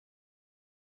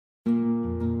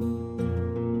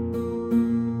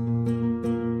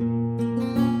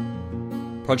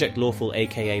Project Lawful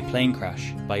aka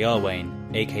Planecrash by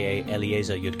Yarwain aka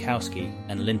Eliezer Yudkowsky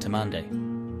and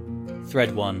Lintamande.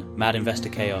 Thread 1, Mad Investor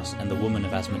Chaos and the Woman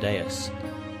of Asmodeus.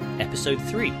 Episode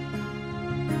 3.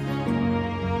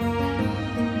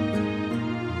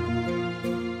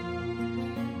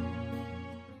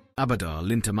 Abadar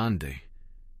Lintamande.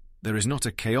 There is not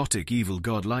a chaotic evil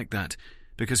god like that,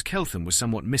 because Keltham was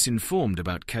somewhat misinformed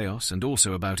about chaos and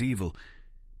also about evil.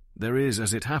 There is,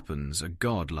 as it happens, a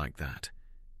god like that.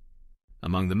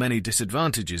 Among the many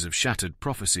disadvantages of shattered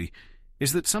prophecy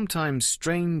is that sometimes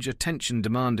strange,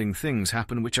 attention-demanding things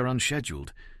happen which are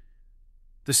unscheduled.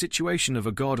 The situation of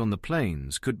a god on the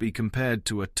plains could be compared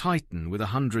to a titan with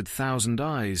 100,000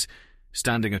 eyes,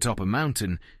 standing atop a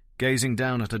mountain, gazing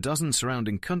down at a dozen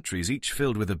surrounding countries, each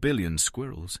filled with 1 billion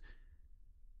squirrels.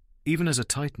 Even as a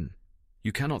titan,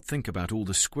 you cannot think about all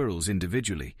the squirrels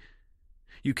individually.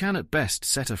 You can at best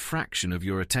set a fraction of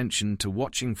your attention to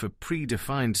watching for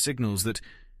predefined signals that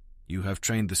you have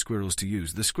trained the squirrels to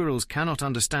use. The squirrels cannot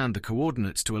understand the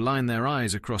coordinates to align their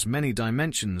eyes across many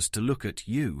dimensions to look at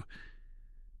you.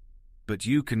 But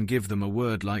you can give them a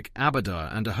word like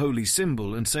Abadar and a holy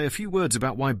symbol and say a few words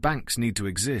about why banks need to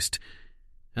exist,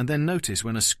 and then notice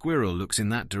when a squirrel looks in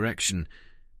that direction,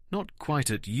 not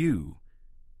quite at you,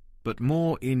 but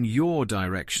more in your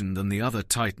direction than the other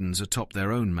titans atop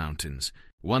their own mountains.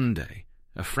 One day,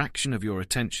 a fraction of your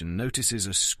attention notices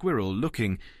a squirrel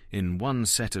looking, in one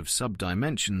set of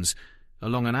sub-dimensions,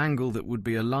 along an angle that would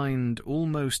be aligned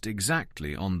almost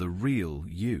exactly on the real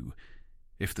you,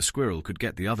 if the squirrel could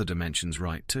get the other dimensions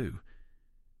right too.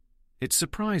 It's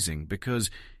surprising because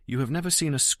you have never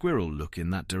seen a squirrel look in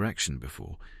that direction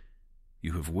before.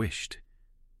 You have wished.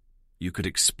 You could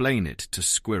explain it to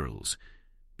squirrels,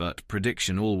 but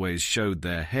prediction always showed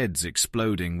their heads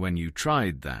exploding when you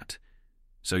tried that,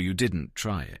 so you didn't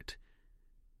try it.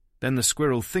 Then the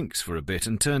squirrel thinks for a bit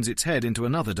and turns its head into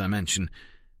another dimension,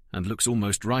 and looks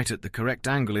almost right at the correct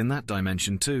angle in that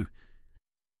dimension too.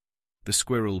 The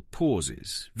squirrel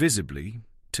pauses, visibly,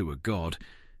 to a god,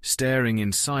 staring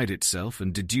inside itself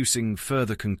and deducing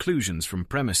further conclusions from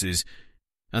premises,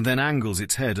 and then angles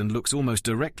its head and looks almost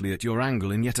directly at your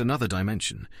angle in yet another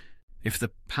dimension. If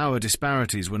the power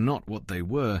disparities were not what they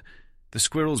were, the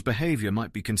squirrel's behavior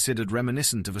might be considered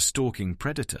reminiscent of a stalking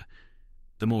predator,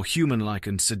 the more human-like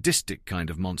and sadistic kind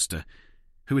of monster,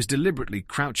 who is deliberately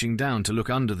crouching down to look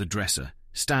under the dresser,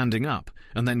 standing up,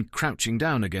 and then crouching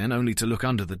down again only to look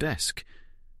under the desk.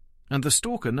 And the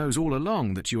stalker knows all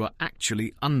along that you are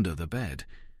actually under the bed.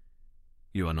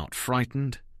 You are not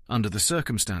frightened, under the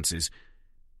circumstances,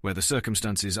 where the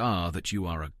circumstances are that you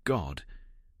are a god.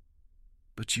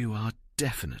 But you are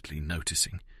definitely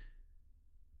noticing.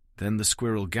 Then the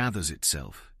squirrel gathers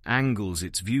itself, angles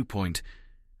its viewpoint,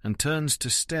 and turns to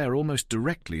stare almost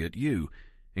directly at you,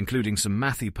 including some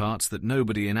mathy parts that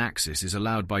nobody in Axis is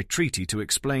allowed by treaty to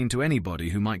explain to anybody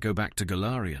who might go back to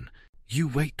Galarian. You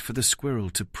wait for the squirrel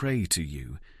to pray to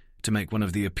you, to make one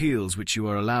of the appeals which you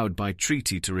are allowed by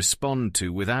treaty to respond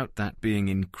to without that being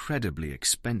incredibly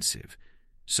expensive.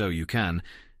 So you can,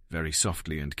 very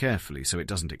softly and carefully so it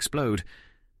doesn't explode,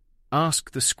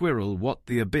 ask the squirrel what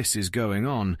the abyss is going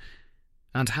on,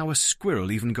 and how a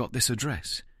squirrel even got this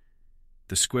address.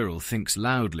 The squirrel thinks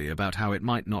loudly about how it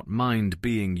might not mind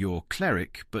being your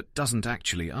cleric, but doesn't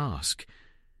actually ask.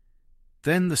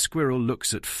 Then the squirrel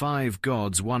looks at 5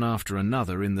 gods one after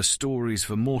another in the Stories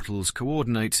for Mortals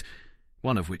coordinates,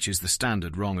 one of which is the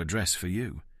standard wrong address for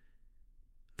you.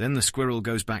 Then the squirrel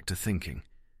goes back to thinking.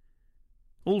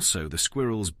 Also, the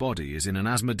squirrel's body is in an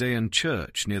Asmodean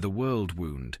church near the World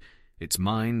Wound. Its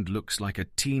mind looks like a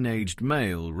teenaged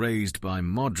male raised by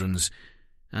moderns,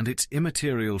 and its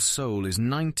immaterial soul is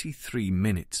 93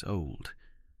 minutes old.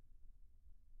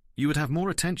 You would have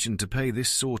more attention to pay this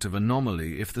sort of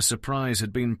anomaly if the surprise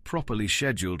had been properly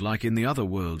scheduled like in the other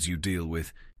worlds you deal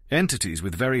with. Entities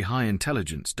with very high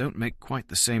intelligence don't make quite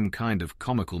the same kind of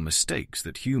comical mistakes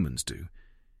that humans do.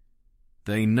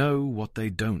 They know what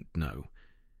they don't know.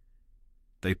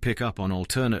 They pick up on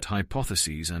alternate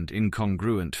hypotheses and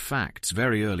incongruent facts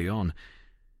very early on.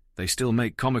 They still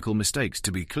make comical mistakes,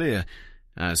 to be clear,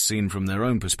 as seen from their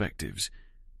own perspectives,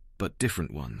 but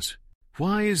different ones.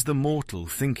 Why is the mortal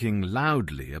thinking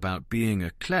loudly about being a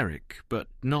cleric, but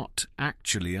not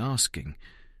actually asking?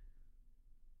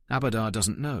 Abadar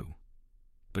doesn't know,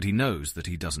 but he knows that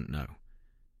he doesn't know.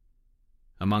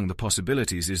 Among the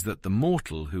possibilities is that the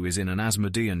mortal who is in an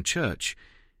Asmodean church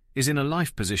is in a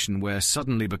life position where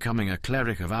suddenly becoming a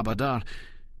cleric of Abadar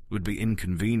would be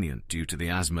inconvenient due to the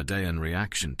Asmodean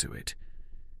reaction to it.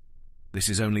 This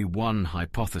is only one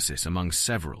hypothesis among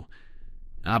several.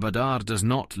 Abadar does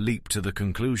not leap to the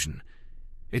conclusion.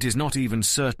 It is not even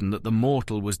certain that the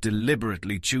mortal was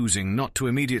deliberately choosing not to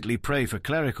immediately pray for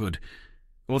clerichood,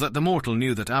 or that the mortal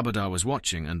knew that Abadar was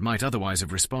watching and might otherwise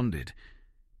have responded.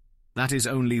 That is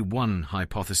only one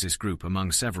hypothesis group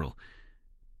among several.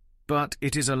 But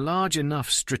it is a large enough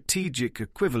strategic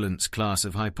equivalence class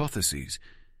of hypotheses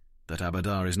that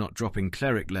Abadar is not dropping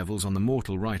cleric levels on the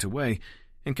mortal right away,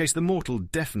 in case the mortal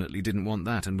definitely didn't want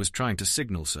that and was trying to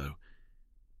signal so.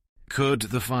 Could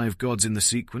the 5 gods in the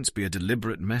sequence be a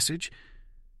deliberate message?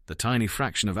 The tiny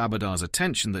fraction of Abadar's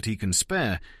attention that he can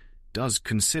spare does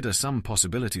consider some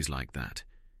possibilities like that.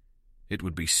 It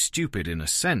would be stupid in a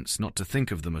sense not to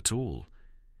think of them at all.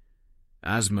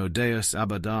 Asmodeus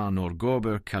Abadar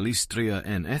Norgorber Calistria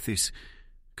en Ethis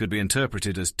could be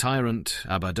interpreted as tyrant,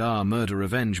 Abadar murder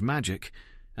revenge magic,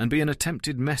 and be an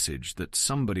attempted message that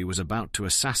somebody was about to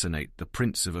assassinate the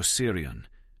Prince of Osirion,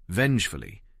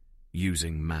 vengefully,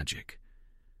 using magic.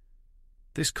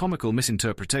 This comical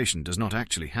misinterpretation does not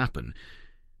actually happen,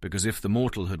 because if the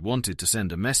mortal had wanted to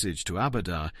send a message to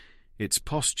Abadar, its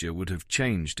posture would have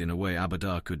changed in a way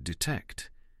Abadar could detect.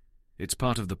 It's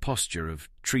part of the posture of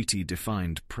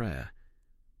treaty-defined prayer.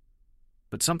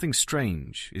 But something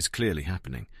strange is clearly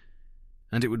happening,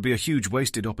 and it would be a huge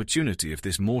wasted opportunity if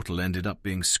this mortal ended up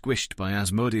being squished by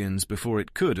Asmodeans before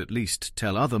it could at least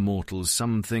tell other mortals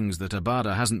some things that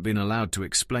Abadar hasn't been allowed to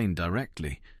explain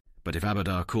directly. But if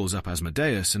Abadar calls up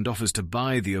Asmodeus and offers to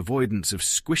buy the avoidance of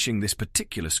squishing this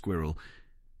particular squirrel,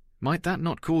 might that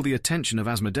not call the attention of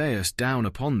Asmodeus down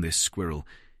upon this squirrel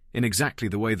in exactly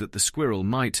the way that the squirrel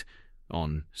might,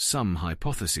 on some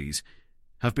hypotheses,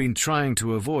 have been trying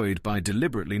to avoid by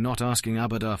deliberately not asking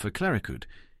Abadar for clerichood?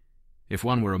 If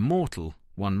one were a mortal,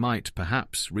 one might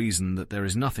perhaps reason that there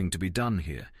is nothing to be done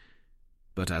here.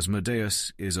 But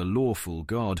Asmodeus is a lawful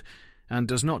god, and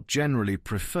does not generally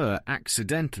prefer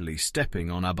accidentally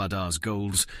stepping on Abadar's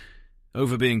goals,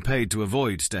 over being paid to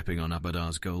avoid stepping on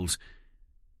Abadar's goals.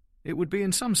 It would be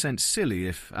in some sense silly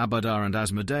if Abadar and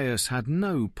Asmodeus had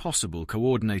no possible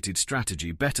coordinated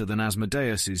strategy better than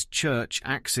Asmodeus's church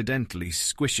accidentally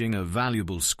squishing a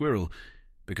valuable squirrel,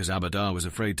 because Abadar was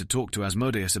afraid to talk to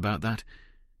Asmodeus about that.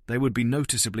 They would be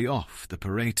noticeably off the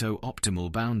Pareto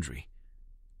optimal boundary.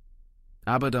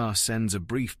 Abadar sends a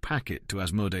brief packet to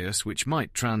Asmodeus which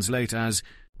might translate as,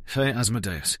 "Hey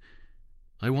Asmodeus,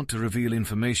 I want to reveal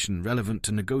information relevant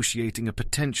to negotiating a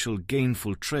potential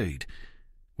gainful trade,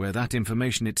 where that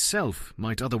information itself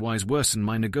might otherwise worsen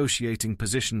my negotiating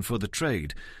position for the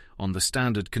trade, on the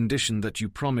standard condition that you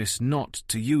promise not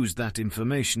to use that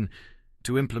information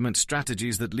to implement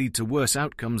strategies that lead to worse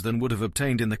outcomes than would have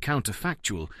obtained in the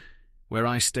counterfactual, where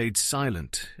I stayed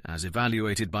silent, as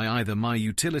evaluated by either my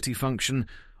utility function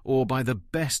or by the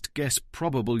best guess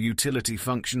probable utility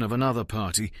function of another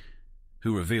party,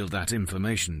 who revealed that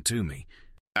information to me."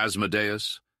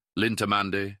 Asmodeus,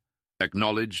 Lintamande,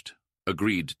 acknowledged,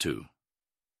 agreed to.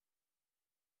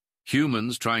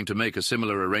 Humans trying to make a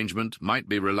similar arrangement might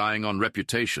be relying on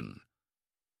reputation.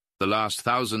 The last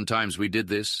 1,000 times we did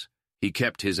this, he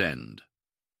kept his end.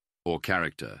 Or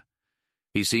character.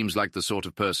 He seems like the sort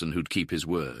of person who'd keep his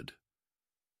word.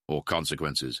 Or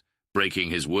consequences. Breaking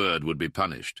his word would be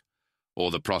punished.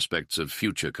 Or the prospects of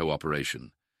future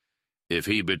cooperation. If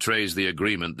he betrays the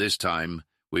agreement this time,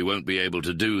 we won't be able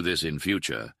to do this in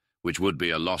future, which would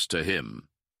be a loss to him.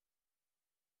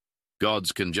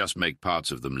 Gods can just make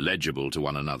parts of them legible to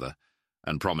one another,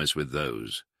 and promise with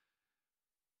those.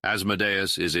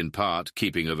 Asmodeus is in part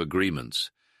keeping of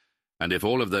agreements, and if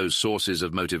all of those sources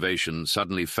of motivation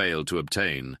suddenly failed to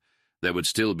obtain, there would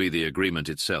still be the agreement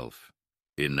itself,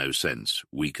 in no sense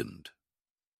weakened.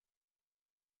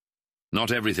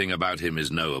 Not everything about him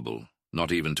is knowable,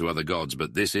 not even to other gods,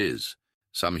 but this is.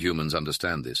 Some humans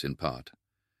understand this in part,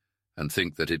 and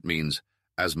think that it means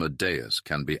Asmodeus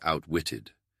can be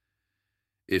outwitted.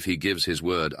 If he gives his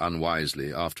word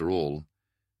unwisely, after all,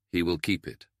 he will keep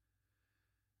it.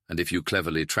 And if you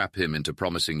cleverly trap him into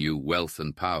promising you wealth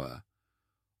and power,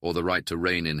 or the right to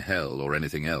reign in hell or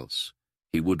anything else,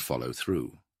 he would follow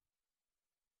through.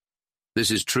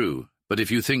 This is true, but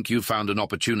if you think you've found an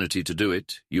opportunity to do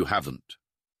it, you haven't.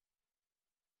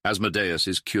 Asmodeus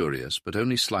is curious, but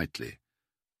only slightly.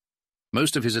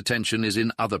 Most of his attention is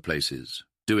in other places,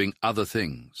 doing other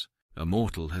things. A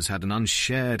mortal has had an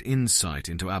unshared insight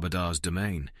into Abadar's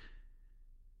domain.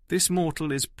 This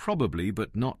mortal is probably,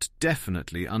 but not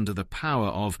definitely, under the power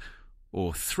of,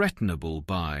 or threatenable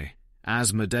by,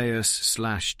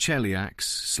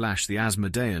 Asmodeus/Cheliax/ the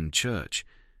Asmodean Church.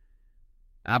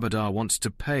 Abadar wants to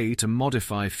pay to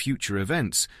modify future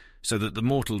events so that the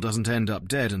mortal doesn't end up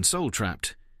dead and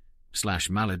soul-trapped,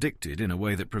 /maledicted in a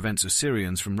way that prevents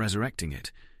Osirians from resurrecting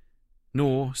it.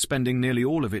 nor spending nearly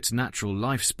all of its natural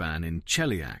lifespan in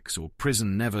Cheliax or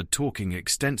prison, never talking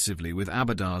extensively with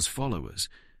Abadar's followers,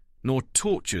 nor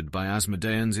tortured by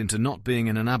Asmodeans into not being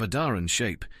in an Abadaran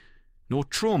shape, nor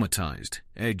traumatized,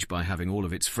 edged by having all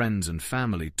of its friends and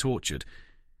family tortured,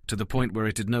 to the point where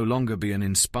it'd no longer be an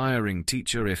inspiring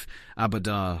teacher if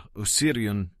Abadar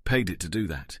Osirian paid it to do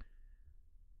that.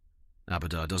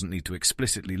 Abadar doesn't need to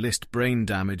explicitly list brain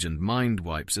damage and mind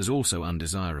wipes as also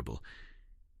undesirable.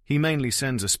 He mainly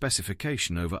sends a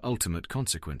specification over ultimate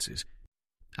consequences.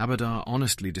 Abadar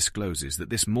honestly discloses that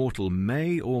this mortal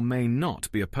may or may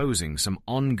not be opposing some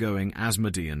ongoing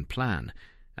Asmodean plan,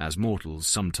 as mortals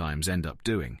sometimes end up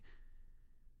doing.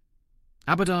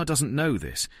 Abadar doesn't know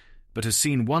this, but has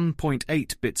seen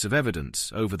 1.8 bits of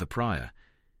evidence over the prior.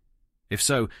 If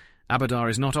so, Abadar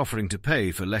is not offering to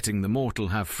pay for letting the mortal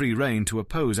have free rein to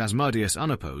oppose Asmodeus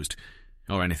unopposed,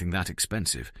 or anything that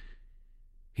expensive.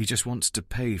 He just wants to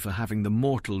pay for having the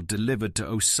mortal delivered to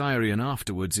Osirian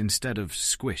afterwards instead of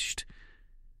squished.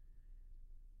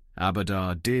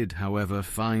 Abadar did, however,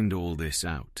 find all this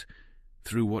out,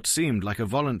 through what seemed like a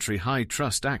voluntary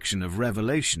high-trust action of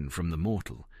revelation from the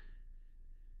mortal.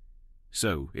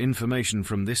 So, information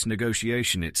from this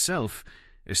negotiation itself,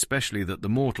 especially that the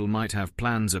mortal might have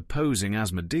plans opposing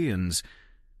Asmodeans,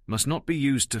 must not be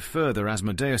used to further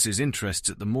Asmodeus's interests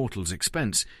at the mortal's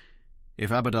expense, if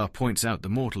Abadar points out the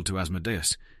mortal to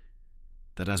Asmodeus.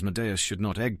 That Asmodeus should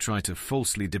not try to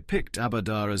falsely depict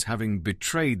Abadar as having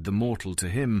betrayed the mortal to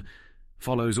him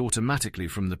follows automatically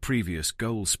from the previous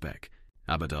goal spec.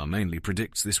 Abadar mainly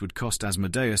predicts this would cost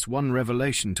Asmodeus one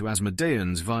revelation to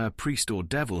Asmodeans via priest or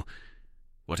devil,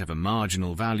 whatever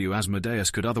marginal value Asmodeus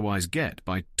could otherwise get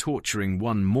by torturing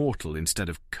one mortal instead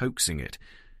of coaxing it.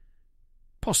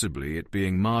 Possibly it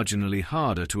being marginally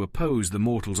harder to oppose the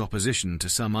mortal's opposition to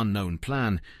some unknown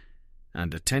plan,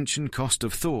 and attention cost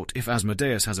of thought, if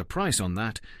Asmodeus has a price on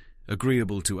that,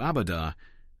 agreeable to Abadar,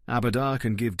 Abadar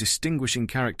can give distinguishing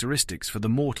characteristics for the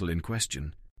mortal in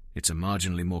question. It's a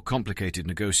marginally more complicated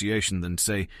negotiation than,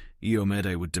 say,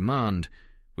 Iomede would demand.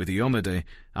 With Iomede,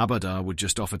 Abadar would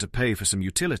just offer to pay for some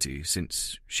utility,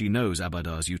 since she knows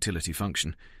Abadar's utility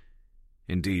function.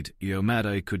 Indeed,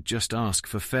 Iomede could just ask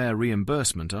for fair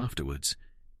reimbursement afterwards.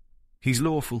 He's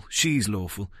lawful, she's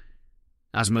lawful.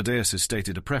 Asmodeus has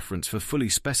stated a preference for fully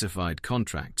specified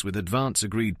contracts with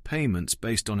advance-agreed payments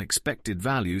based on expected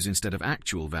values instead of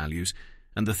actual values,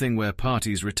 and the thing where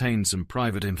parties retain some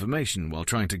private information while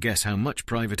trying to guess how much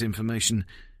private information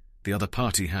the other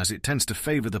party has. It tends to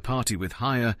favour the party with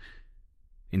higher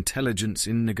intelligence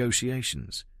in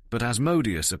negotiations. But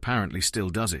Asmodeus apparently still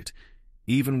does it,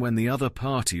 even when the other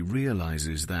party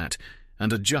realises that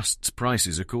and adjusts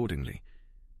prices accordingly.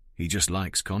 He just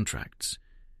likes contracts.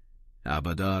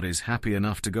 Abadar is happy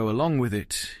enough to go along with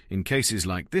it in cases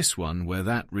like this one where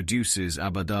that reduces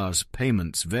Abadar's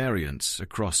payments variance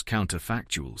across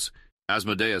counterfactuals.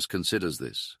 Asmodeus considers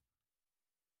this.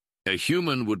 A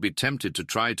human would be tempted to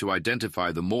try to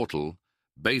identify the mortal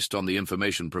based on the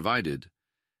information provided,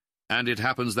 and it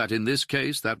happens that in this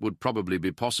case that would probably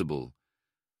be possible.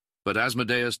 But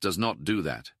Asmodeus does not do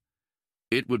that.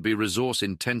 It would be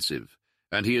resource-intensive,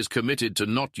 and he is committed to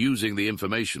not using the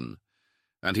information,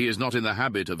 and he is not in the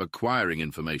habit of acquiring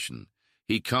information.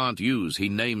 He can't use, he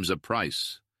names a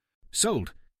price.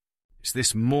 Sold. It's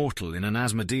this mortal in an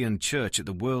Asmodean church at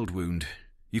the World Wound.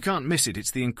 You can't miss it, it's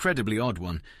the incredibly odd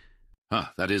one.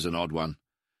 That is an odd one.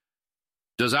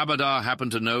 Does Abadar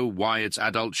happen to know why it's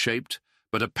adult-shaped,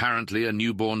 but apparently a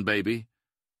newborn baby?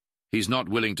 He's not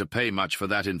willing to pay much for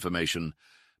that information,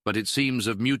 but it seems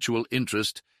of mutual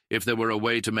interest if there were a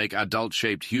way to make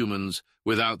adult-shaped humans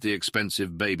without the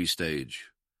expensive baby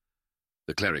stage.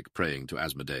 The cleric praying to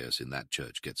Asmodeus in that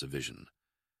church gets a vision.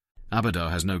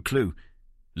 Abadar has no clue.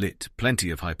 Lit plenty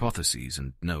of hypotheses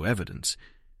and no evidence.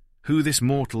 Who this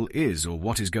mortal is or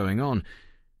what is going on,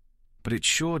 but it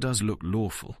sure does look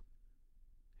lawful.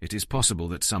 It is possible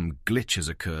that some glitch has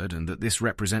occurred and that this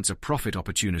represents a profit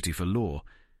opportunity for law.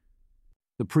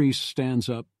 The priest stands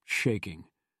up, shaking,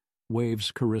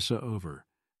 waves Carissa over.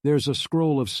 There's a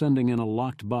scroll of sending in a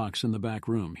locked box in the back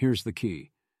room. Here's the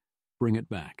key. Bring it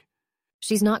back.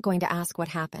 She's not going to ask what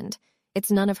happened.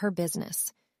 It's none of her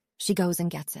business. She goes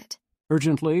and gets it.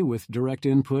 Urgently, with direct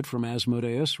input from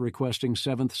Asmodeus, requesting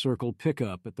 7th Circle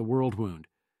pickup at the World Wound.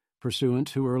 Pursuant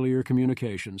to earlier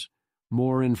communications,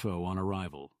 more info on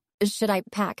arrival. Should I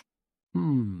pack?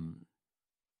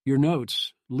 Your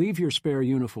notes. Leave your spare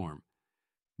uniform.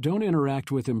 Don't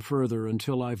interact with him further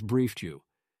until I've briefed you.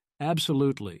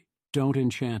 Absolutely, don't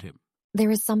enchant him.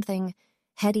 There is something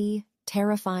heady,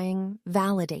 terrifying,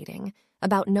 validating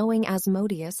about knowing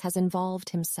Asmodeus has involved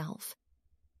himself.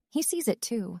 He sees it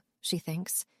too, she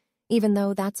thinks, even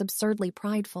though that's absurdly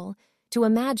prideful, to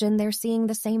imagine they're seeing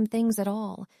the same things at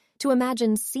all, to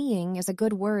imagine seeing is a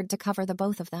good word to cover the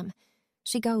both of them.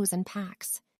 She goes and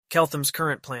packs. Keltham's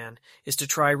current plan is to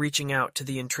try reaching out to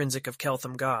the intrinsic of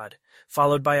Keltham God,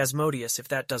 followed by Asmodeus if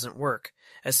that doesn't work,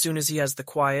 as soon as he has the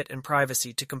quiet and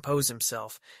privacy to compose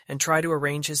himself and try to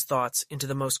arrange his thoughts into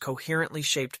the most coherently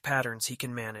shaped patterns he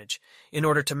can manage, in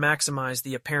order to maximize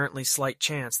the apparently slight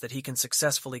chance that he can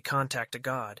successfully contact a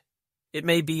god. It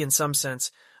may be, in some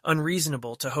sense,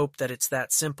 unreasonable to hope that it's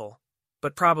that simple,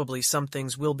 but probably some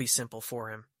things will be simple for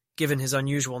him, given his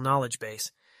unusual knowledge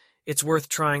base. It's worth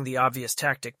trying the obvious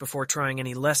tactic before trying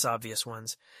any less obvious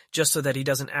ones, just so that he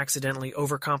doesn't accidentally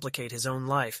overcomplicate his own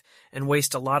life and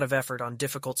waste a lot of effort on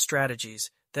difficult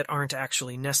strategies that aren't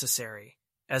actually necessary.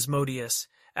 Asmodeus,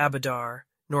 Abadar,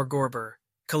 Norgorber,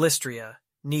 Callistria,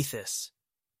 Nethys.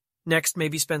 Next,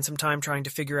 maybe spend some time trying to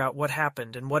figure out what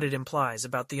happened and what it implies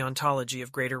about the ontology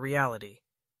of greater reality.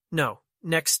 No,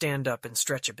 next stand up and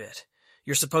stretch a bit.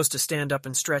 You're supposed to stand up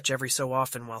and stretch every so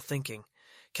often while thinking.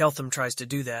 Keltham tries to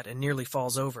do that and nearly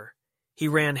falls over. He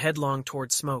ran headlong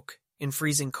toward smoke, in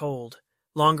freezing cold,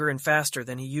 longer and faster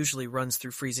than he usually runs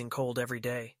through freezing cold every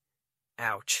day.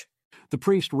 Ouch. The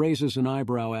priest raises an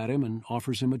eyebrow at him and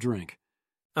offers him a drink.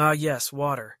 Yes,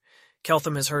 water.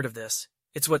 Keltham has heard of this.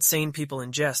 It's what sane people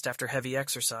ingest after heavy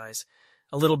exercise.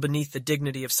 A little beneath the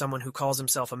dignity of someone who calls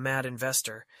himself a mad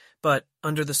investor, but,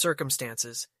 under the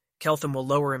circumstances, Keltham will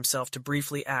lower himself to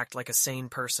briefly act like a sane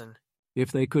person. If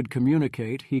they could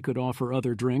communicate, he could offer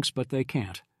other drinks, but they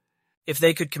can't. If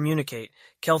they could communicate,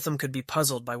 Keltham could be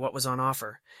puzzled by what was on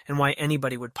offer, and why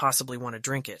anybody would possibly want to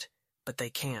drink it. But they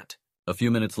can't. A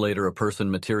few minutes later, a person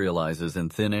materializes in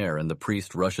thin air, and the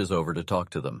priest rushes over to talk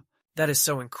to them. That is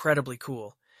so incredibly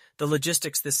cool. The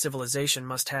logistics this civilization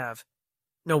must have.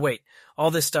 No, wait.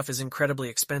 All this stuff is incredibly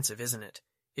expensive, isn't it?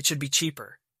 It should be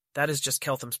cheaper. That is just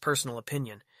Keltham's personal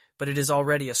opinion, but it is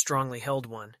already a strongly held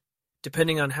one.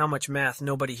 Depending on how much math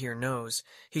nobody here knows,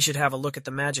 he should have a look at the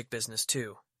magic business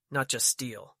too, not just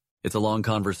steal. It's a long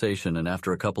conversation, and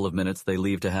after a couple of minutes they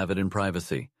leave to have it in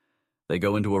privacy. They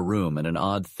go into a room, and an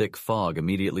odd, thick fog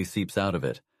immediately seeps out of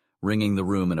it, ringing the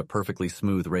room in a perfectly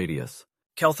smooth radius.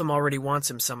 Keltham already wants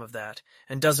him some of that,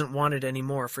 and doesn't want it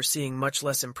anymore for seeing much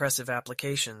less impressive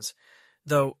applications.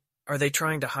 Though, are they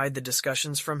trying to hide the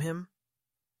discussions from him?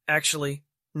 Actually,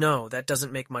 no, that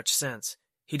doesn't make much sense.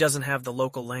 He doesn't have the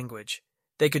local language.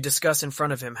 They could discuss in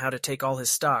front of him how to take all his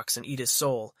stocks and eat his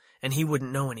soul, and he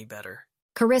wouldn't know any better.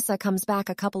 Carissa comes back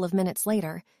a couple of minutes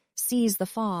later, sees the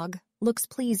fog, looks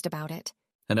pleased about it.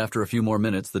 And after a few more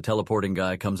minutes, the teleporting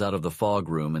guy comes out of the fog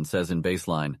room and says in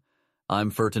baseline, "I'm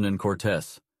Ferdinand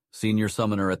Cortes, senior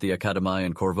summoner at the Academia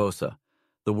in Corvosa.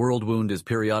 The world wound is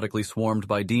periodically swarmed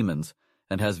by demons,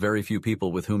 and has very few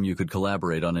people with whom you could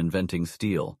collaborate on inventing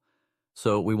steel.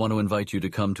 So we want to invite you to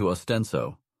come to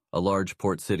Ostenso, a large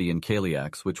port city in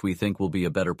Kaliax, which we think will be a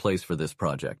better place for this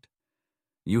project.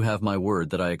 You have my word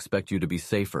that I expect you to be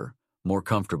safer, more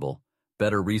comfortable,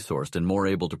 better resourced, and more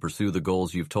able to pursue the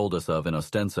goals you've told us of in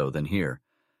Ostenso than here,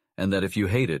 and that if you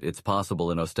hate it, it's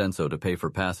possible in Ostenso to pay for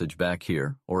passage back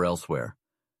here or elsewhere.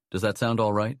 Does that sound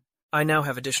all right?" I now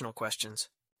have additional questions.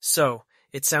 So,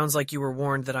 it sounds like you were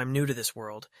warned that I'm new to this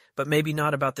world, but maybe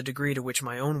not about the degree to which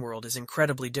my own world is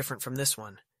incredibly different from this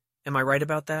one. Am I right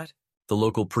about that? The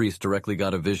local priest directly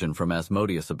got a vision from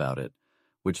Asmodeus about it,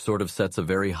 which sort of sets a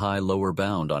very high lower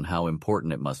bound on how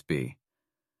important it must be.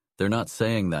 They're not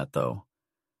saying that, though.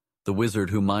 The wizard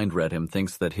who mind-read him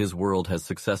thinks that his world has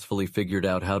successfully figured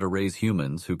out how to raise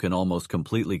humans who can almost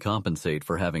completely compensate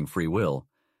for having free will,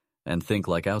 and think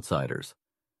like outsiders.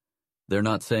 They're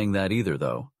not saying that either,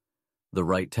 though. The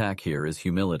right tack here is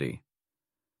humility.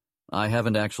 I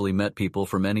haven't actually met people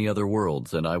from any other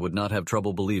worlds, and I would not have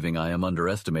trouble believing I am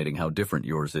underestimating how different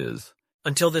yours is.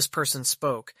 Until this person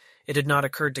spoke, it had not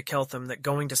occurred to Keltham that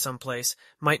going to some place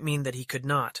might mean that he could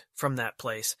not, from that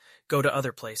place, go to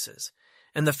other places,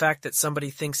 and the fact that somebody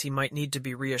thinks he might need to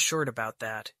be reassured about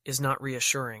that is not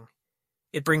reassuring.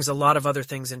 It brings a lot of other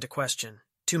things into question,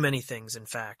 too many things, in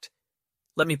fact.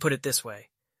 Let me put it this way.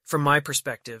 From my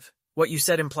perspective, what you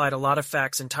said implied a lot of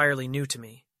facts entirely new to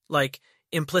me. Like,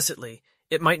 implicitly,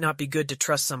 it might not be good to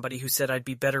trust somebody who said I'd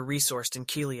be better resourced in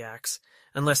Keliax,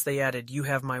 unless they added, "You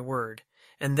have my word,"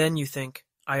 and then you think,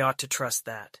 I ought to trust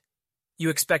that. You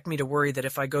expect me to worry that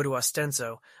if I go to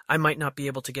Ostenso, I might not be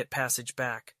able to get passage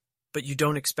back, but you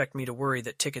don't expect me to worry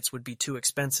that tickets would be too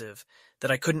expensive,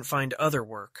 that I couldn't find other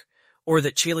work, or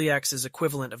that Cheliax's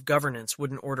equivalent of governance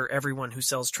wouldn't order everyone who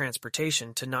sells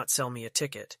transportation to not sell me a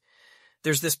ticket.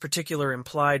 There's this particular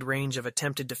implied range of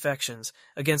attempted defections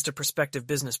against a prospective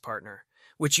business partner,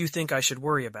 which you think I should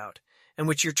worry about, and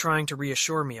which you're trying to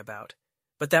reassure me about.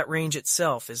 But that range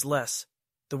itself is less,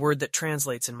 the word that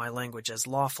translates in my language as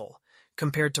lawful,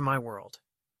 compared to my world.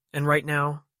 And right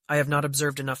now, I have not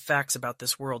observed enough facts about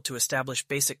this world to establish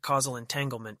basic causal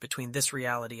entanglement between this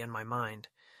reality and my mind.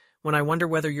 When I wonder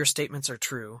whether your statements are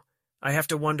true, I have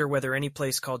to wonder whether any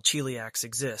place called Cheliax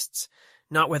exists,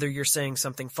 not whether you're saying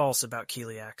something false about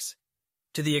Cheliax.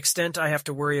 To the extent I have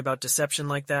to worry about deception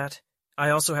like that, I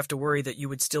also have to worry that you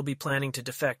would still be planning to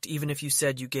defect even if you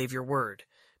said you gave your word,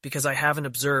 because I haven't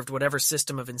observed whatever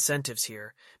system of incentives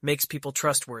here makes people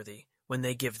trustworthy when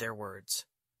they give their words.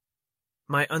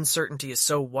 My uncertainty is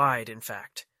so wide, in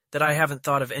fact, that I haven't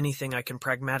thought of anything I can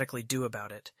pragmatically do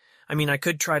about it. I mean, I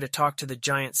could try to talk to the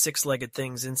giant six-legged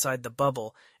things inside the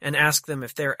bubble and ask them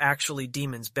if they're actually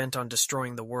demons bent on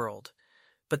destroying the world.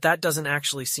 But that doesn't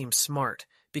actually seem smart,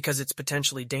 because it's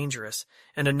potentially dangerous,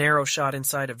 and a narrow shot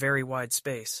inside a very wide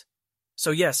space.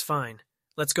 So yes, fine.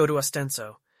 Let's go to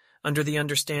Ostenso, under the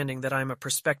understanding that I'm a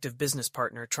prospective business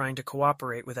partner trying to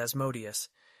cooperate with Asmodeus,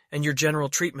 and your general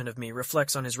treatment of me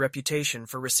reflects on his reputation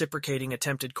for reciprocating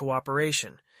attempted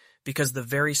cooperation, because the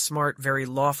very smart, very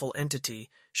lawful entity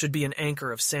should be an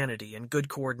anchor of sanity and good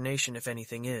coordination if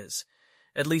anything is,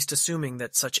 at least assuming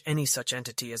that any such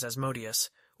entity as Asmodeus,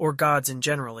 or gods in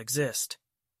general, exist.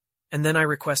 And then I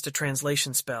request a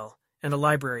translation spell and a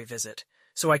library visit,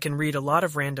 so I can read a lot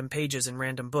of random pages in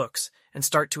random books and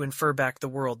start to infer back the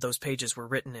world those pages were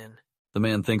written in. The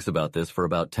man thinks about this for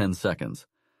about 10 seconds,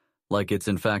 like it's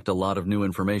in fact a lot of new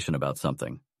information about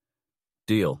something.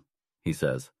 Deal, he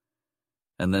says,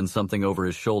 and then something over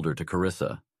his shoulder to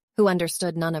Carissa, who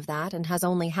understood none of that and has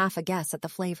only half a guess at the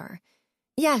flavor.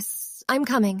 Yes, I'm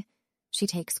coming. She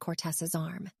takes Cortez's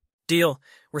arm. Deal.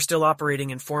 We're still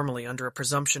operating informally under a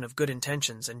presumption of good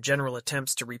intentions and general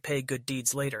attempts to repay good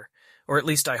deeds later, or at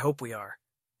least I hope we are.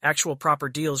 Actual proper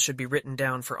deals should be written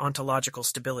down for ontological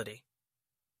stability.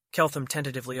 Keltham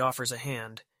tentatively offers a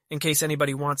hand, in case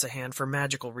anybody wants a hand for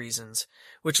magical reasons,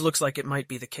 which looks like it might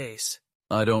be the case.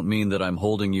 I don't mean that I'm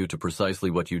holding you to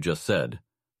precisely what you just said,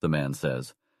 the man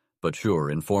says, but sure,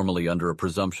 informally under a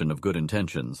presumption of good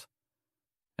intentions.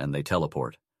 And they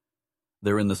teleport.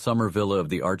 They're in the summer villa of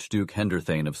the Archduke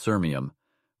Henderthane of Sirmium,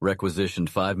 requisitioned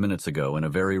 5 minutes ago in a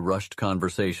very rushed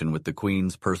conversation with the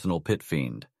Queen's personal pit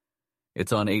fiend.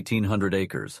 It's on 1,800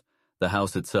 acres, the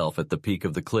house itself at the peak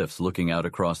of the cliffs looking out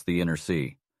across the inner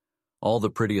sea. All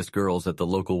the prettiest girls at the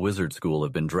local wizard school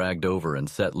have been dragged over and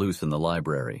set loose in the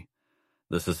library.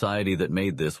 The society that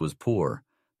made this was poor,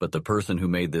 but the person who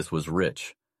made this was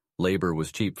rich. Labor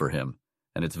was cheap for him,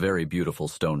 and it's very beautiful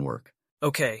stonework.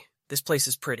 Okay, this place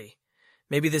is pretty.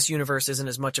 Maybe this universe isn't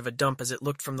as much of a dump as it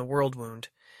looked from the world wound.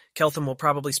 Keltham will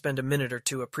probably spend a minute or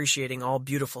two appreciating all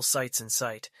beautiful sights in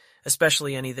sight,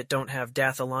 especially any that don't have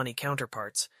Dathalani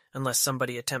counterparts, unless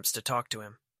somebody attempts to talk to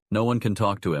him. No one can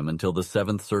talk to him until the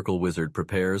 7th Circle Wizard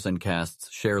prepares and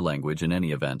casts share language in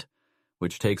any event,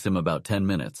 which takes him about 10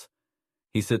 minutes.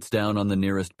 He sits down on the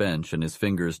nearest bench and his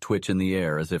fingers twitch in the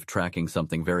air as if tracking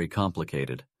something very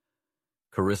complicated.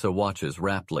 Carissa watches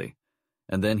raptly,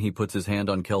 and then he puts his hand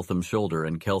on Keltham's shoulder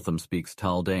and Keltham speaks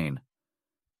Taldane.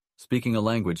 Speaking a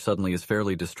language suddenly is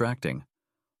fairly distracting.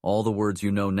 All the words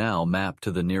you know now map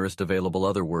to the nearest available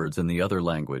other words in the other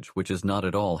language, which is not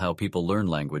at all how people learn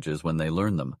languages when they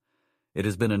learn them. It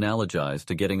has been analogized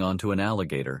to getting onto an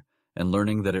alligator and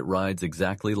learning that it rides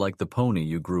exactly like the pony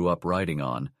you grew up riding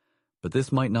on. But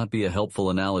this might not be a helpful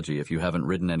analogy if you haven't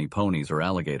ridden any ponies or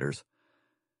alligators.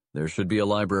 There should be a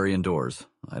library indoors.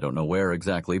 I don't know where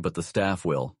exactly, but the staff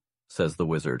will, says the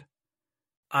wizard.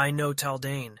 I know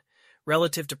Taldane.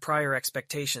 Relative to prior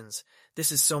expectations,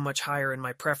 this is so much higher in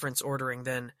my preference ordering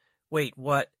than... Wait,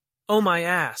 what? Oh my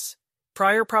ass!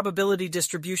 Prior probability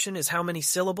distribution is how many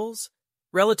syllables?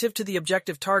 Relative to the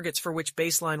objective targets for which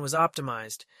baseline was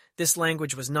optimized, this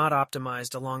language was not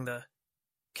optimized along the...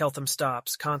 Keltham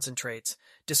stops, concentrates,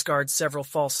 discards several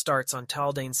false starts on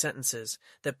Taldane's sentences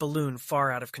that balloon far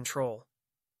out of control.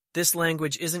 This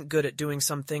language isn't good at doing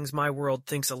some things my world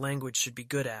thinks a language should be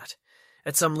good at.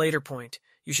 At some later point,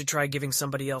 you should try giving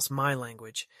somebody else my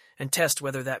language, and test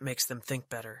whether that makes them think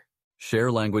better. Share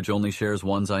language only shares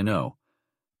ones I know.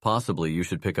 Possibly you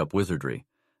should pick up wizardry.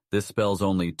 This spell's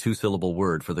only 2-syllable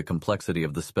word for the complexity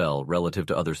of the spell relative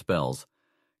to other spells,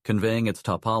 conveying its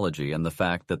topology and the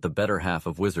fact that the better half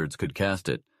of wizards could cast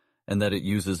it, and that it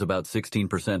uses about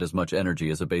 16% as much energy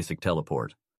as a basic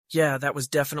teleport. Yeah, that was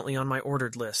definitely on my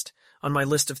ordered list, on my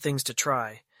list of things to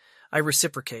try. I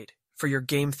reciprocate, for your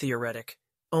game theoretic.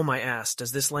 Oh my ass,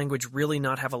 does this language really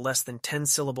not have a less than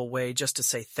 10-syllable way just to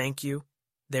say thank you?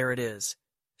 There it is.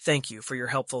 Thank you for your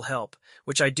helpful help,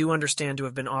 which I do understand to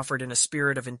have been offered in a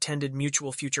spirit of intended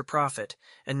mutual future profit,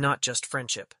 and not just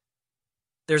friendship.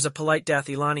 There's a polite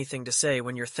Dathilani thing to say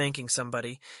when you're thanking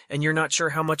somebody, and you're not sure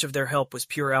how much of their help was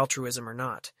pure altruism or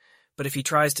not. But if he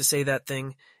tries to say that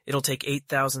thing, it'll take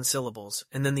 8,000 syllables,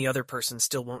 and then the other person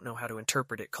still won't know how to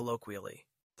interpret it colloquially.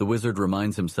 The wizard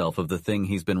reminds himself of the thing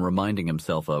he's been reminding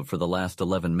himself of for the last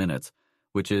 11 minutes,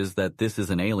 which is that this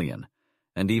is an alien,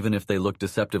 and even if they look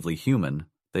deceptively human,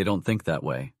 they don't think that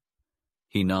way.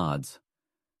 He nods.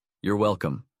 You're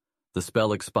welcome. The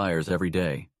spell expires every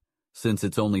day. Since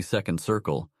it's only second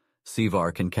circle,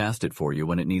 Sivar can cast it for you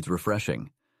when it needs refreshing.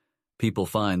 People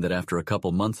find that after a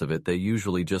couple months of it, they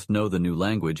usually just know the new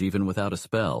language even without a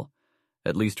spell,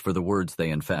 at least for the words they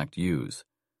in fact use.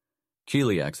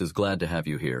 Cheliax is glad to have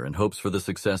you here and hopes for the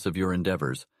success of your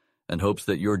endeavors, and hopes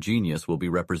that your genius will be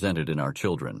represented in our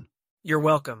children. You're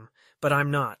welcome, but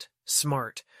I'm not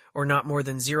smart, or not more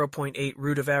than 0.8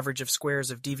 root of average of squares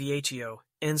of DVHEO,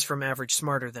 ends from average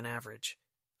smarter than average.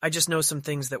 I just know some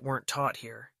things that weren't taught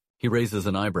here. He raises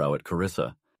an eyebrow at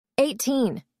Carissa.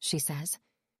 18, she says.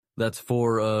 That's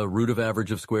 4 root of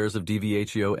average of squares of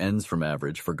DVHEO ends from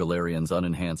average for Galarian's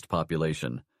unenhanced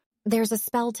population. There's a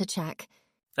spell to check.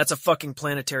 That's a fucking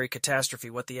planetary catastrophe,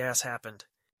 what the ass happened.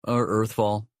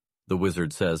 Earthfall, the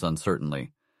wizard says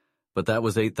uncertainly. But that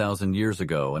was 8,000 years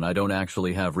ago, and I don't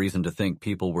actually have reason to think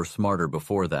people were smarter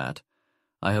before that.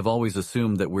 I have always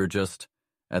assumed that we're just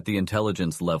at the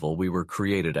intelligence level we were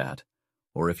created at,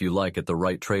 or if you like, at the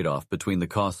right trade-off between the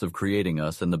costs of creating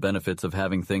us and the benefits of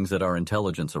having things that are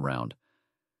intelligence around.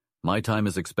 My time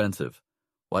is expensive.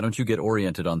 Why don't you get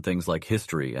oriented on things like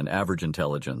history and average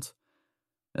intelligence?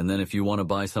 And then if you want to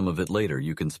buy some of it later,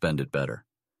 you can spend it better.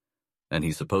 And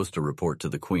he's supposed to report to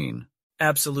the Queen.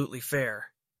 Absolutely fair.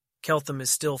 Keltham is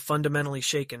still fundamentally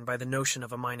shaken by the notion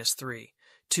of a -3,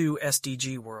 2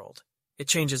 SDG world. It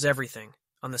changes everything,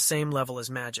 on the same level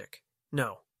as magic.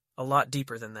 No, a lot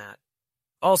deeper than that.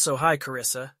 Also, hi,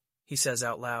 Carissa, he says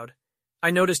out loud.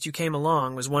 I noticed you came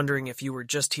along, was wondering if you were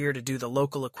just here to do the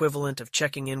local equivalent of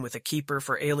checking in with a keeper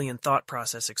for alien thought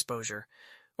process exposure,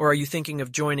 or are you thinking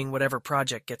of joining whatever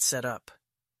project gets set up?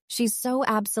 She's so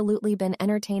absolutely been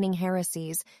entertaining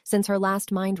heresies since her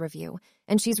last mind review,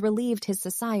 and she's relieved his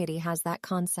society has that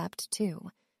concept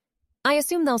too. I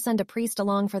assume they'll send a priest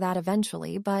along for that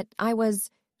eventually, but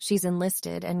she's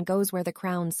enlisted and goes where the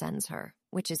crown sends her,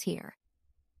 which is here.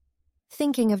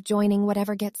 Thinking of joining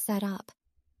whatever gets set up.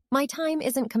 My time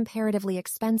isn't comparatively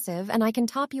expensive, and I can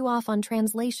top you off on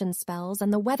translation spells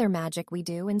and the weather magic we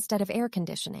do instead of air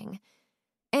conditioning.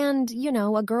 And,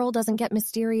 a girl doesn't get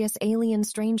mysterious alien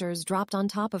strangers dropped on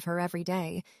top of her every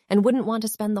day and wouldn't want to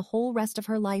spend the whole rest of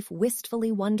her life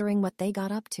wistfully wondering what they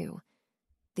got up to.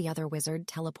 The other wizard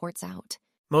teleports out.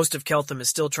 Most of Keltham is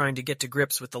still trying to get to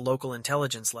grips with the local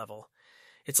intelligence level.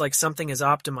 It's like something is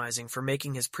optimizing for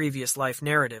making his previous life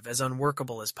narrative as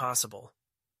unworkable as possible.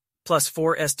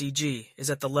 +4 SDG is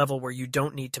at the level where you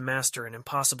don't need to master an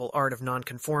impossible art of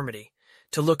nonconformity,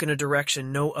 to look in a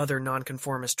direction no other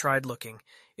nonconformist tried looking,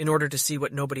 in order to see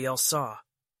what nobody else saw.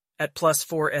 At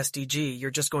 +4 SDG, you're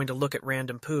just going to look at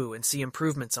random poo and see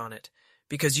improvements on it,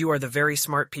 because you are the very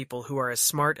smart people who are as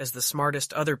smart as the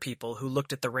smartest other people who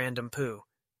looked at the random poo.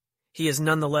 He is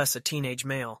nonetheless a teenage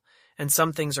male, and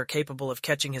some things are capable of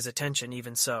catching his attention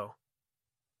even so.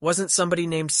 Wasn't somebody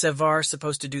named Sevar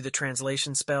supposed to do the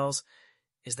translation spells?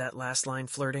 Is that last line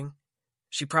flirting?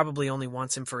 She probably only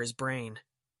wants him for his brain.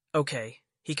 Okay,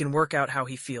 he can work out how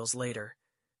he feels later.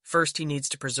 First, he needs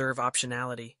to preserve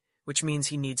optionality, which means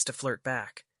he needs to flirt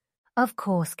back. Of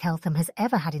course, Keltham has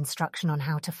ever had instruction on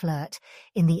how to flirt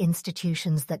in the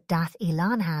institutions that Dath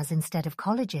Ilan has instead of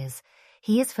colleges.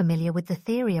 He is familiar with the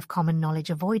theory of common knowledge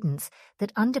avoidance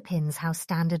that underpins how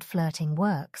standard flirting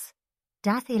works.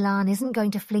 Dath Ilan isn't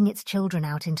going to fling its children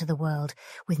out into the world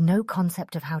with no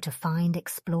concept of how to find,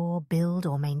 explore, build,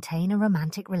 or maintain a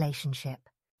romantic relationship.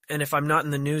 And if I'm not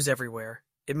in the news everywhere,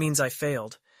 it means I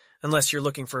failed, unless you're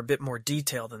looking for a bit more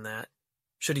detail than that.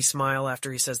 Should he smile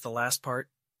after he says the last part?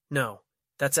 No,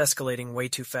 that's escalating way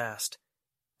too fast.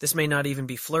 This may not even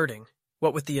be flirting.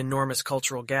 What with the enormous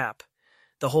cultural gap?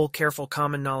 The whole careful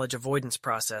common knowledge avoidance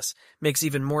process makes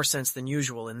even more sense than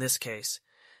usual in this case.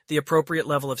 The appropriate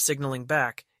level of signaling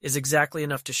back is exactly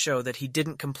enough to show that he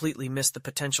didn't completely miss the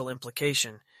potential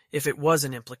implication, if it was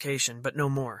an implication, but no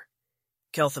more.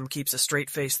 Keltham keeps a straight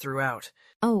face throughout.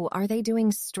 Oh, are they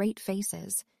doing straight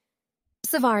faces?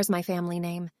 Savar's my family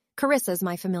name. Carissa's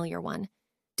my familiar one.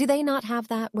 Do they not have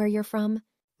that where you're from?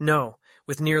 No,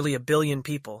 with nearly 1 billion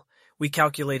people, we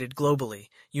calculated globally,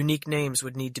 unique names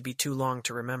would need to be too long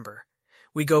to remember.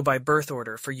 We go by birth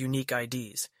order for unique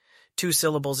IDs. 2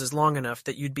 syllables is long enough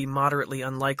that you'd be moderately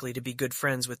unlikely to be good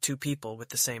friends with 2 people with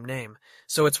the same name,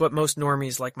 so it's what most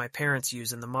normies like my parents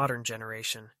use in the modern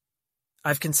generation.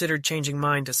 I've considered changing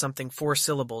mine to something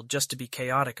 4-syllabled just to be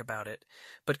chaotic about it,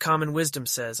 but common wisdom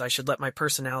says I should let my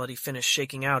personality finish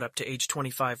shaking out up to age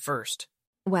 25 first.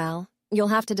 Well, you'll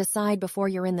have to decide before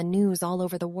you're in the news all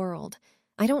over the world.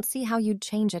 I don't see how you'd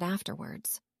change it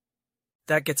afterwards.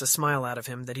 That gets a smile out of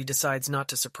him that he decides not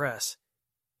to suppress.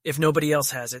 If nobody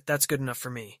else has it, that's good enough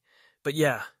for me. But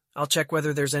yeah, I'll check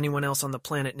whether there's anyone else on the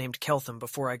planet named Keltham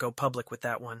before I go public with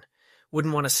that one.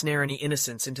 Wouldn't want to snare any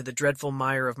innocents into the dreadful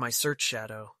mire of my search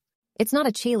shadow. It's not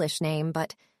a Cheelish name,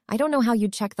 but I don't know how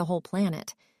you'd check the whole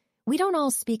planet. We don't all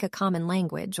speak a common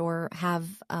language or have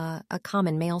a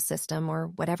common mail system or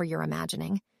whatever you're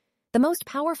imagining. The most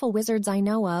powerful wizards I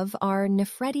know of are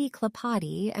Nefredi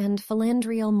Klapadi and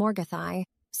Philandriel Morgathai,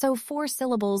 so 4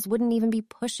 syllables wouldn't even be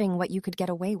pushing what you could get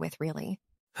away with, really.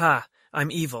 Ha!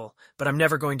 I'm evil, but I'm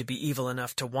never going to be evil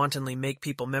enough to wantonly make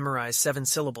people memorize 7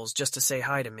 syllables just to say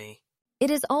hi to me.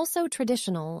 It is also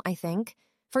traditional, I think,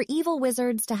 for evil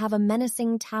wizards to have a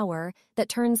menacing tower that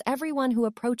turns everyone who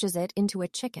approaches it into a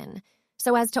chicken,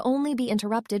 so as to only be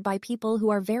interrupted by people who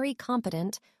are very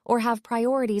competent or have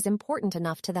priorities important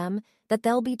enough to them that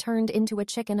they'll be turned into a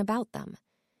chicken about them.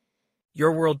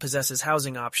 Your world possesses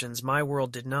housing options my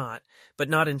world did not, but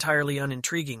not entirely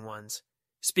unintriguing ones.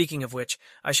 Speaking of which,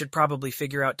 I should probably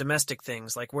figure out domestic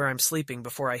things like where I'm sleeping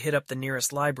before I hit up the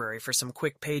nearest library for some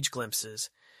quick page glimpses.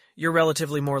 You're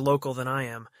relatively more local than I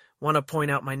am. Want to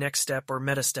point out my next step or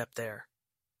meta step there?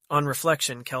 On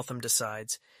reflection, Keltham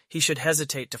decides, he should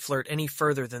hesitate to flirt any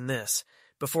further than this,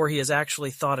 before he has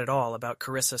actually thought at all about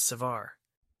Carissa Savar.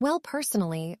 Well,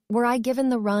 personally, were I given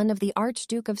the run of the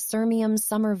Archduke of Sirmium's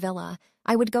summer villa,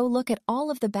 I would go look at all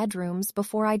of the bedrooms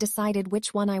before I decided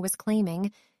which one I was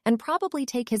claiming, and probably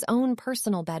take his own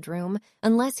personal bedroom,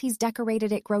 unless he's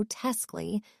decorated it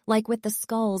grotesquely, like with the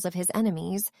skulls of his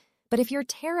enemies. But if you're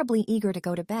terribly eager to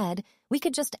go to bed, we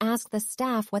could just ask the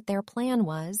staff what their plan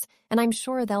was, and I'm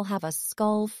sure they'll have a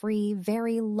skull-free,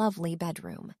 very lovely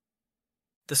bedroom.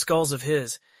 The skulls of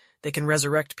his, they can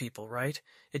resurrect people, right?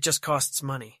 It just costs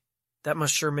money. That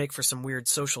must sure make for some weird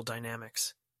social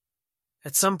dynamics.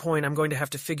 At some point, I'm going to have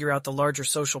to figure out the larger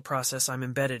social process I'm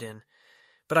embedded in,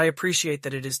 but I appreciate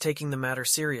that it is taking the matter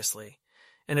seriously,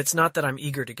 and it's not that I'm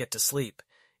eager to get to sleep.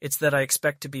 It's that I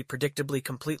expect to be predictably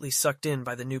completely sucked in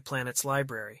by the new planet's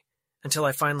library, until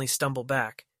I finally stumble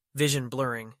back, vision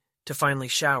blurring, to finally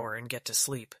shower and get to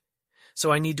sleep.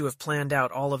 So I need to have planned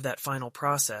out all of that final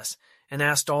process and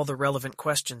asked all the relevant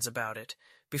questions about it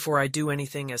before I do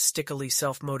anything as stickily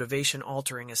self-motivation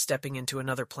altering as stepping into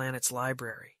another planet's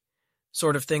library.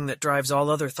 Sort of thing that drives all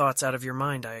other thoughts out of your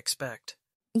mind, I expect.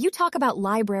 You talk about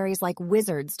libraries like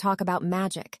wizards talk about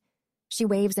magic. She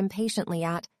waves impatiently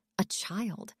at a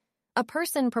child. A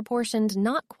person proportioned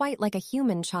not quite like a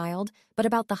human child, but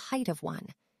about the height of one.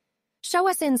 Show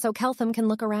us in so Keltham can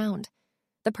look around.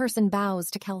 The person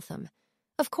bows to Keltham.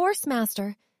 Of course,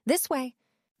 master. This way.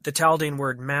 The Taldane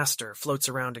word master floats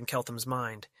around in Keltham's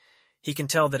mind. He can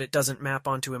tell that it doesn't map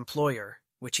onto employer,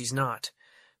 which he's not.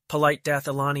 Polite Dath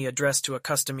Ilani addressed to a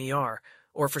custom ER,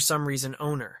 or for some reason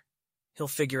owner. He'll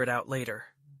figure it out later.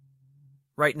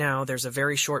 Right now, there's a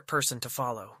very short person to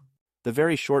follow. The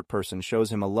very short person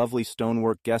shows him a lovely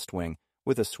stonework guest wing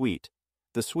with a suite.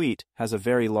 The suite has a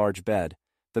very large bed.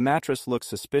 The mattress looks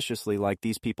suspiciously like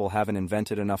these people haven't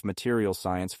invented enough material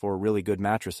science for really good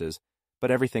mattresses,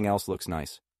 but everything else looks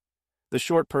nice. The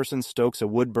short person stokes a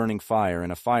wood-burning fire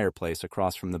in a fireplace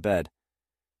across from the bed.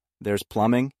 There's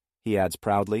plumbing, he adds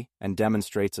proudly, and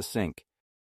demonstrates a sink.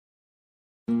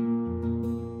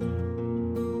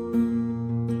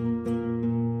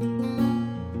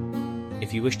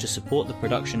 If you wish to support the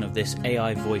production of this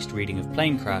AI-voiced reading of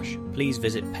Planecrash, please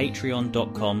visit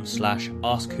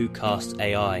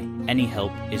patreon.com/AskWhoCastsAI. Any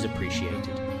help is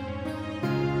appreciated.